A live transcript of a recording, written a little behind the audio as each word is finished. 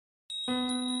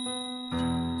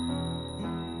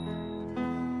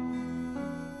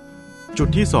จุด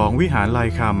ที่2วิหารลาย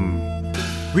ค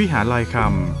ำวิหารลายค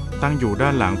ำตั้งอยู่ด้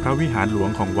านหลังพระวิหารหลวง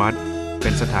ของวัดเป็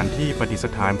นสถานที่ประดิษ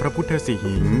ฐานพระพุทธสิ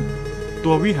หิงค์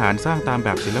ตัววิหารสร้างตามแบ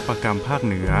บศิลปกรรมภาคเ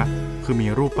หนือคือมี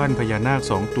รูปปั้นพญานาค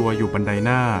2ตัวอยู่บันไดห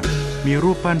น้ามี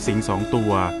รูปปั้นสิงห์2ตั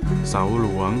วเสาหล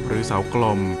วงหรือเสากล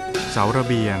มเสาระ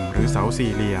เบียงหรือเสา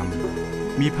สี่เหลี่ยม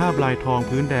มีภาพลายทอง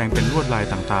พื้นแดงเป็นลวดลาย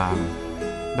ต่าง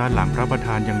ๆด้านหลังพระประธ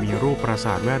านยังมีรูปปราส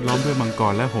าทแวดล้อมด้วยมังก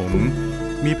รและหงส์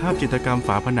มีภาพจิตรกรรมฝ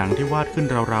าผนังที่วาดขึ้น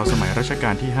ราวๆสมัยรัชกา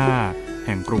ลที่5แ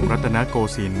ห่งกรุงรัตนโก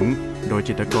สินทร์โดย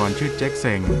จิตรกรชื่อแจ็คเซ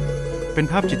งเป็น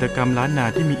ภาพจิตรกรรมล้านนา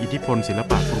ที่มีอิทธิพลศิล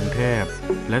ปะกรุงเทพ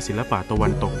และศิลปะตะวั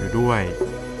นตกอยู่ด้วย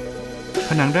ผ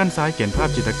นังด้านซ้ายเขียนภาพ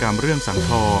จิตรกรรมเรื่องสัง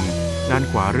ทองด้าน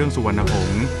ขวาเรื่องสุวรรณห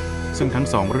งส์ซึ่งทั้ง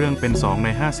2เรื่องเป็น2ใน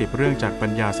50เรื่องจากปั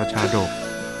ญญาสชาดก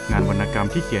งานวรรณกรรม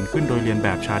ที่เขียนขึ้นโดยเรียนแบ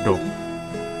บชาดก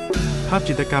ภาพ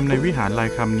จิตรกรรมในวิหารลาย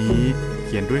คำนี้เ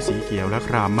ขียนด้วยสีเขียวและค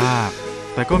รามมาก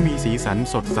แต่ก็มีสีสัน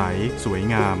สดใสสวย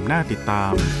งามน่าติดตา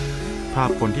มภาพ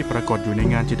คนที่ปรากฏอยู่ใน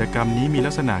งานจิตรกรรมนี้มี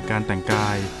ลักษณะการแต่งกา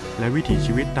ยและวิถี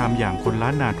ชีวิตตามอย่างคนล้า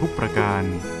นนาทุกประการ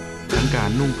ทั้งการ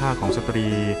นุ่งผ้าของสตรี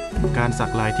การสั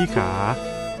กลายที่ขา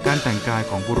การแต่งกาย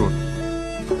ของบุรุษ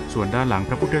ส่วนด้านหลังพ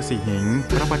ระพุทธสิหิงค์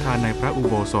พระประธานในพระอุ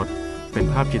โบสถเป็น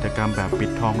ภาพจิตรกรรมแบบปิ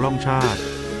ดทองล่องชาติ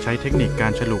ใช้เทคนิคกา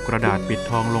รฉลุกระดาษปิด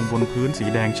ทองลงบนพื้นสี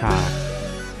แดงฉาด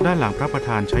ด้านหลังพระประธ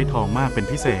านใช้ทองมากเป็น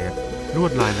พิเศษลว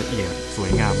ดลายละเอียดสว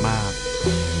ยงามมาก